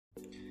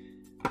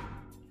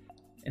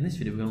In this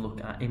video we're going to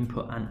look at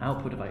input and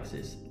output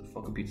devices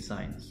for computer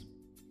science.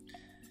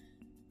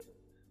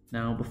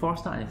 Now before I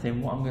start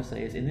anything, what I'm going to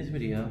say is in this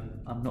video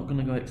I'm not going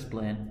to go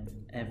explain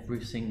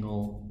every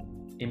single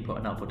input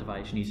and output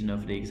device you need to know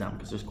for the exam,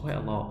 because there's quite a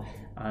lot,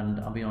 and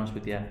I'll be honest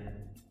with you,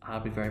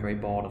 I'd be very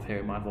bored of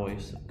hearing my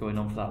voice going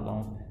on for that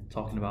long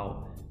talking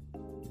about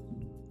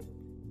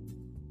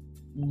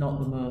not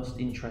the most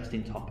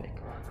interesting topic.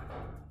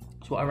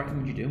 So what I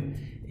recommend you do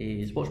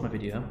is watch my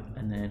video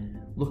and then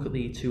look at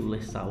the two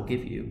lists I'll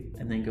give you,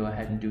 and then go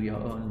ahead and do your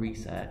own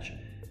research,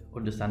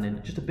 understanding,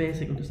 just a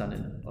basic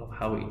understanding of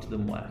how each of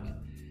them work.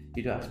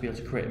 You don't have to be able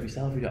to create them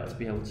yourself, you don't have to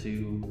be able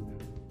to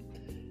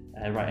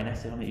write an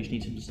essay on it, you just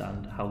need to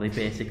understand how they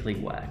basically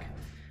work.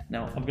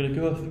 Now I'm going to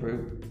go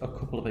through a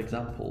couple of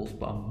examples,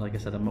 but like I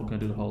said, I'm not going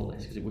to do the whole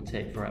list because it would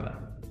take forever.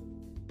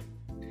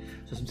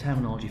 So some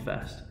terminology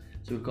first.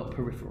 So we've got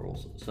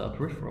peripherals. So a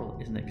peripheral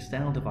is an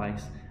external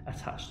device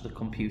attached to the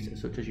computer,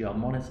 such as your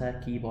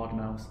monitor, keyboard,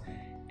 mouse,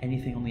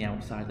 anything on the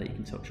outside that you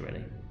can touch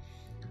really.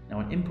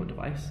 Now an input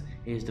device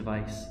is a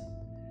device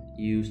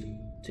used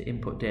to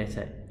input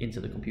data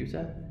into the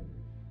computer.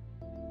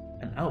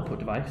 An output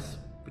device,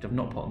 which I've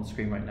not put on the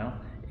screen right now,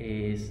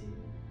 is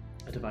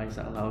a device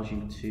that allows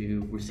you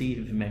to receive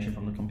information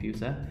from the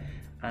computer,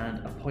 and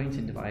a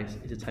pointing device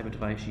is a type of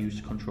device used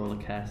to control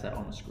a cursor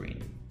on a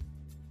screen.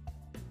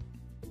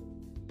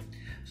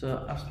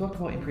 So I've spoken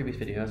about in previous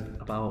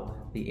videos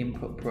about the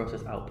input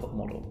process output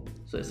model.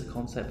 So it's a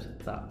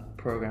concept that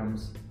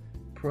programs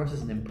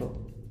process an input,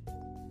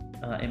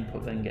 and that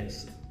input then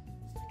gets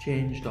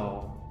changed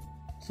or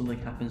something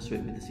happens to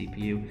it with the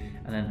CPU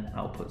and then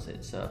outputs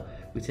it. So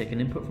we take an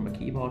input from a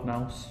keyboard,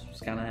 mouse,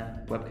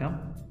 scanner,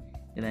 webcam,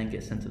 and then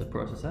gets sent to the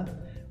processor,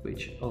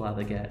 which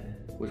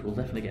will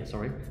definitely get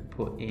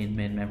put in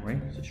main memory,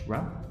 such as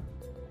RAM,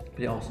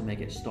 but it also may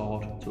get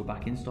stored to a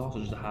back-end store,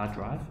 such as a hard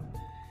drive.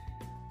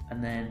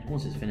 And then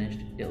once it's finished,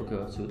 it'll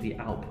go to the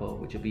output,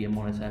 which will be a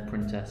monitor,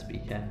 printer,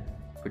 speaker,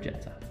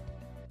 projector.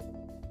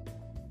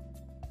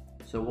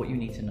 So what you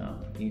need to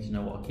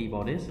know what a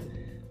keyboard is,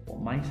 what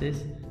mice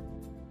is,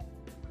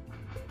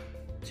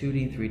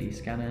 2D and 3D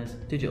scanners,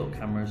 digital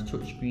cameras,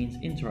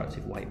 touchscreens,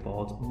 interactive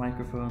whiteboards,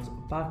 microphones,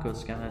 barcode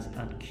scanners,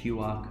 and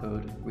QR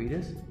code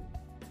readers.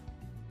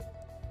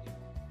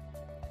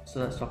 So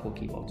let's talk about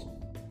keyboards.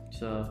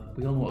 So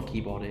we all know what a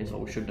keyboard is, or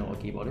we should know what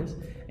a keyboard is.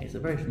 It's a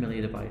very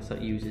familiar device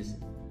that uses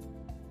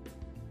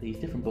these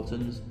different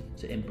buttons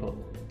to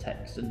input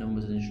text and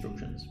numbers and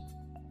instructions.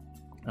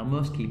 Now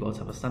most keyboards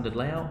have a standard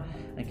layout,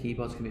 and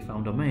keyboards can be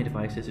found on many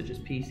devices such as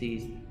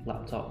PCs,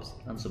 laptops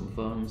and some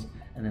phones,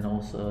 and then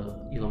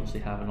also you'll obviously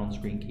have an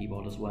on-screen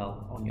keyboard as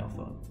well on your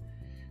phone.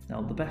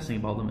 Now the best thing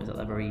about them is that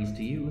they're very easy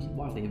to use,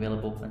 widely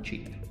available and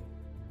cheap.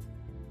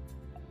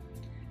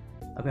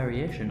 A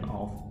variation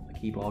of a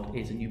keyboard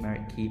is a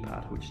numeric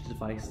keypad, which is a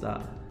device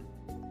that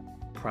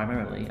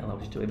primarily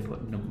allows you to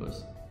input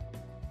numbers.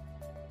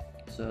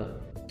 So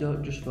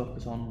don't just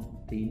focus on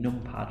the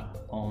numpad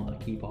on a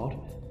keyboard.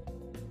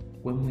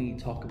 When we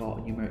talk about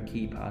a numeric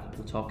keypad,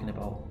 we're talking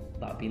about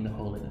that being the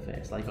whole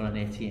interface, like on an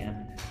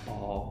ATM,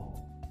 or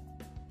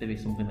maybe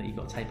something that you've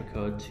got to type a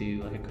code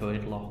to, like a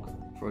coded lock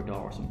for a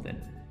door or something.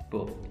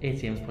 But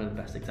ATM is probably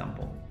the best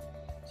example.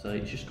 So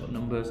it's just got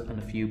numbers and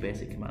a few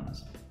basic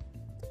commands.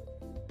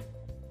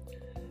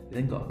 We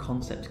then got a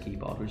concept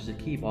keyboard, which is a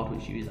keyboard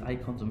which uses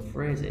icons and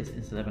phrases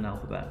instead of an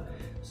alphabet.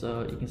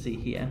 So you can see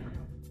here,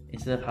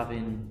 instead of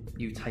having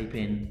you type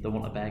in they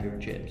want a burger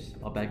and chips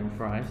or burger and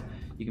fries,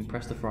 you can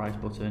press the fries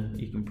button,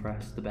 you can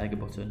press the burger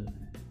button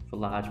for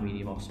large,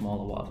 medium or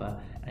small or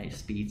whatever, and it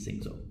speeds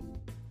things up.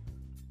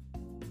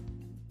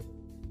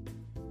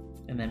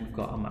 And then we've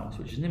got a mouse,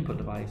 which is an input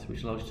device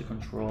which allows you to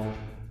control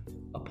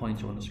a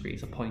pointer on the screen.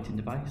 It's a pointing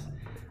device,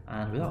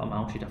 and without a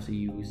mouse you'd have to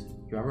use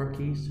your arrow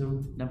keys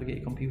to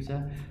navigate a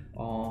computer,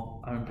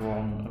 or I remember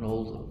on an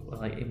old,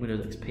 like in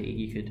Windows XP,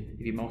 you could,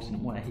 if your mouse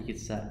didn't work, you could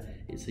set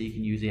it so you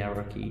can use the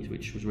arrow keys,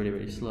 which was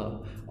really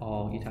slow,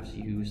 or you'd have to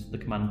use the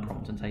command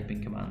prompt and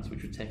typing commands,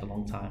 which would take a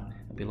long time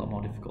and be a lot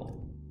more difficult.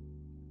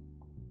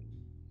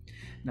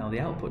 Now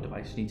the output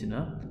devices you need to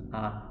know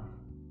are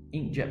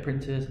inkjet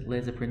printers,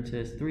 laser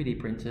printers, 3D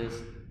printers,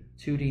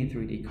 2D and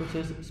 3D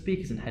cutters,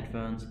 speakers and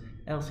headphones,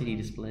 LCD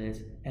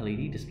displays,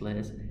 LED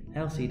displays,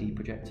 LCD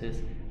projectors,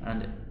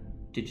 and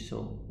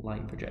digital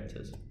light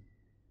projectors.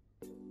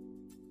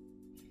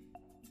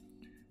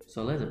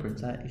 So a laser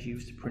printer is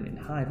used to print in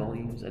high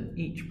volumes, and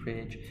each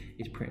page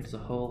is printed as a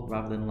whole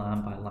rather than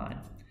line by line.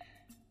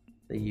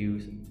 They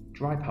use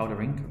dry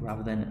powder ink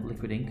rather than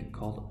liquid ink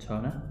called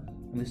toner,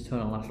 and this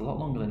toner lasts a lot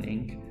longer than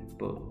ink,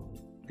 but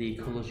the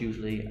colours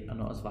usually are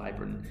not as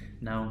vibrant.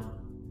 Now,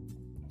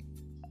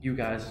 you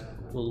guys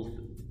will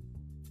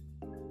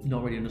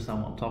not really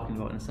understand what I'm talking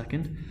about in a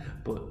second,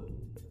 but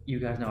you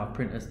guys now have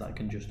printers that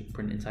can just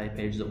print entire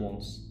pages at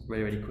once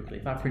really quickly.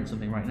 If I print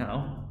something right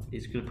now,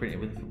 it's going to print it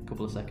within a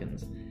couple of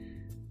seconds.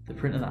 The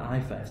printer that I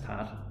first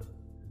had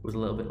was a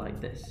little bit like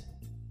this.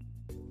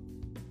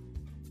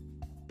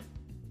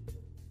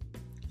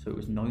 So it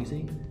was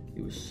noisy,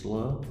 it was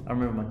slow. I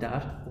remember my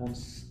dad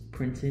once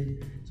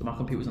printing. So my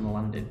computer was on the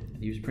landing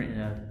and he was printing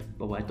a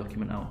Word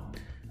document out,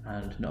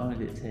 and not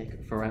only did it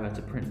take forever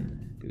to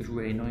print, but it was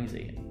really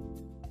noisy.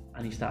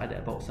 And he started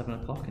at about 7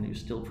 o'clock and he was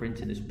still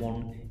printing this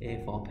one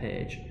A4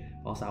 page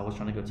whilst I was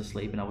trying to go to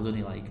sleep, and I was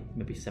only like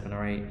maybe 7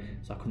 or 8,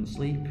 so I couldn't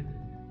sleep.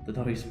 The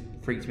noise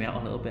freaked me out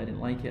a little bit. I didn't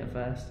like it at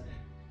first,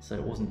 so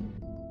it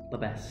wasn't the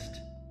best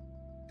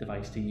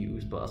device to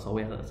use, but that's all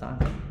we had at the time.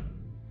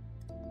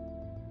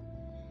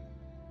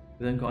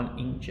 We then got an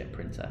inkjet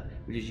printer,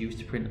 which is used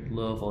to print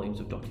low volumes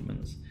of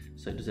documents.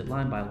 So it does it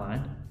line by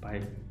line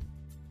by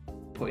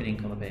putting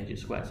ink on the page, it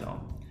squares it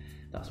on.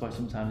 That's why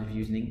sometimes if you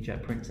use an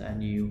inkjet printer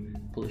and you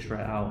pull it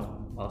straight out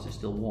whilst it's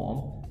still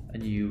warm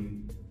and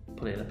you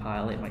put it in a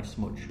pile, it might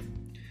smudge.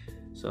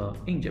 So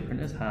inkjet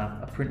printers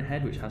have a print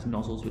head which has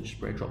nozzles which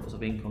spray droplets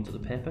of ink onto the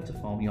paper to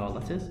form your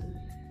letters.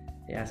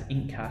 It has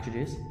ink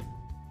cartridges,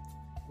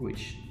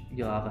 which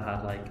you'll either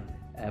have like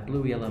a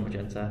blue, yellow,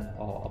 magenta,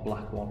 or a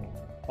black one,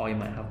 or you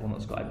might have one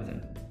that's got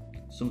everything.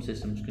 Some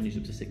systems can use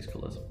up to 6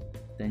 colours.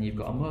 Then you've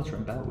got a motor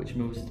and belt which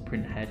moves the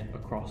print head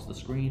across the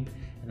screen,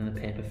 and then the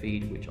paper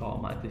feed which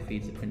automatically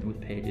feeds the printer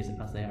with pages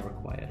as they are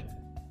required.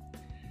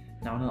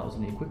 Now I know that was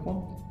only a quick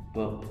one,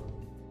 but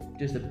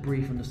just a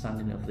brief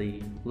understanding of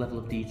the level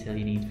of detail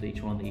you need for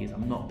each one of these.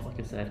 I'm not, like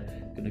I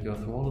said, going to go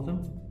through all of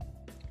them,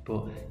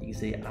 but you can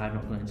see I've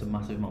not gone into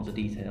massive amounts of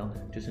detail,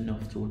 just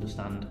enough to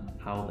understand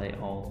how they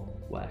all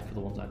work for the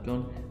ones I've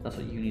done. That's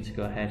what you need to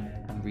go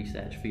ahead and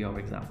research for your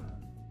exam.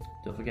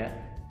 Don't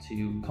forget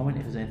to comment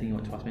if there's anything you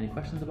want to ask me any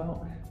questions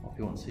about, or if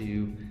you want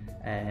to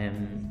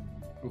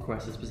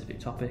request a specific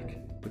topic.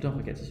 But don't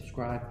forget to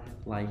subscribe,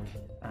 like,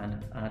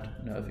 and add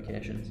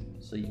notifications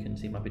so you can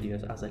see my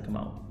videos as they come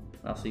out.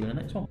 I'll see you in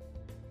the next one.